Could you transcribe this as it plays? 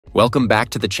Welcome back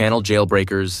to the channel,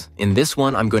 Jailbreakers. In this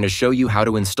one, I'm going to show you how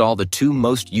to install the two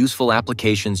most useful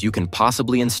applications you can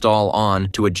possibly install on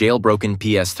to a jailbroken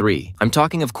PS3. I'm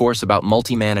talking, of course, about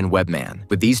MultiMAN and WebMAN.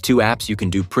 With these two apps, you can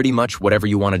do pretty much whatever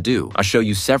you want to do. I'll show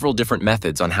you several different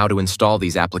methods on how to install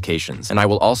these applications, and I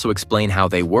will also explain how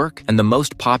they work and the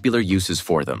most popular uses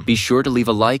for them. Be sure to leave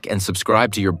a like and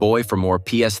subscribe to your boy for more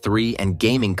PS3 and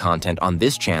gaming content on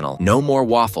this channel. No more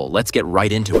waffle, let's get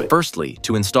right into it. Firstly,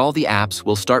 to install the apps,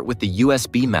 we'll start with the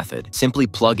USB method. Simply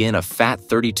plug in a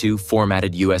FAT32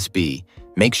 formatted USB.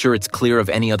 Make sure it's clear of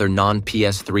any other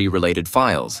non-PS3 related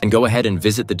files, and go ahead and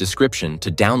visit the description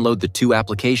to download the two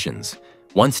applications.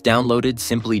 Once downloaded,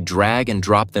 simply drag and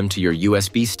drop them to your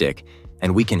USB stick,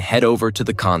 and we can head over to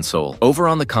the console. Over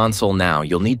on the console now,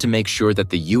 you'll need to make sure that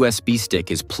the USB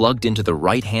stick is plugged into the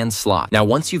right-hand slot. Now,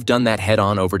 once you've done that, head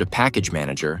on over to Package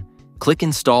Manager, click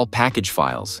Install Package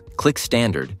Files, click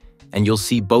Standard, and you'll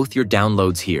see both your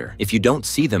downloads here. If you don't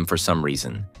see them for some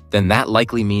reason, then that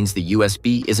likely means the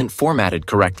USB isn't formatted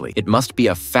correctly. It must be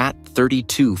a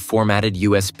FAT32 formatted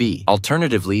USB.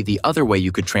 Alternatively, the other way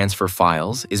you could transfer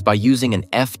files is by using an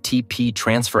FTP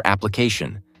transfer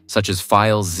application, such as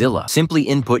FileZilla. Simply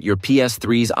input your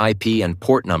PS3's IP and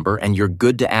port number, and you're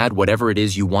good to add whatever it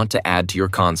is you want to add to your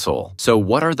console. So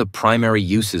what are the primary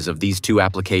uses of these two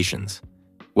applications?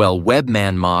 Well,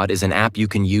 WebMAN mod is an app you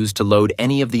can use to load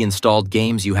any of the installed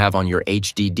games you have on your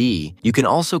HDD. You can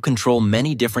also control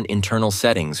many different internal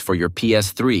settings for your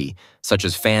PS3, such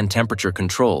as fan temperature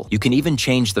control. You can even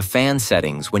change the fan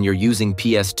settings when you're using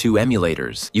PS2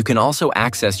 emulators. You can also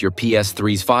access your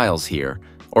PS3's files here,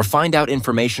 or find out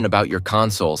information about your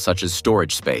console, such as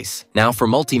storage space. Now for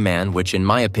MultiMAN, which in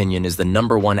my opinion is the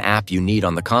 #1 app you need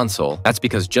on the console, that's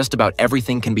because just about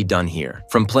everything can be done here.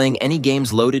 From playing any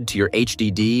games loaded to your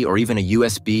HDD or even a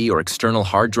USB or external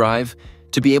hard drive,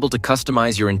 to be able to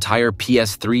customize your entire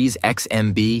PS3's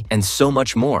XMB, and so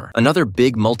much more. Another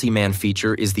big MultiMAN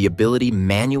feature is the ability to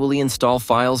manually install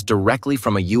files directly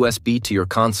from a USB to your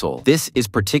console. This is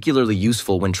particularly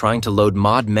useful when trying to load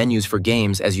mod menus for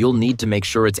games, as you'll need to make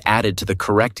sure it's added to the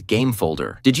correct game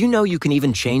folder. Did you know you can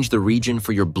even change the region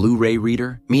for your Blu-ray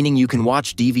reader? Meaning you can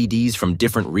watch DVDs from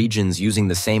different regions using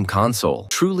the same console.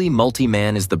 Truly,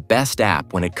 MultiMAN is the best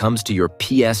app when it comes to your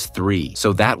PS3.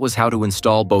 So that was how to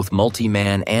install both MultiMAN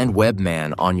and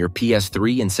WebMAN on your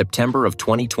PS3 in September of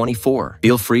 2024.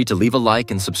 Feel free to leave a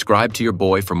like and subscribe to your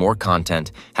boy for more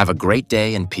content. Have a great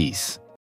day and peace.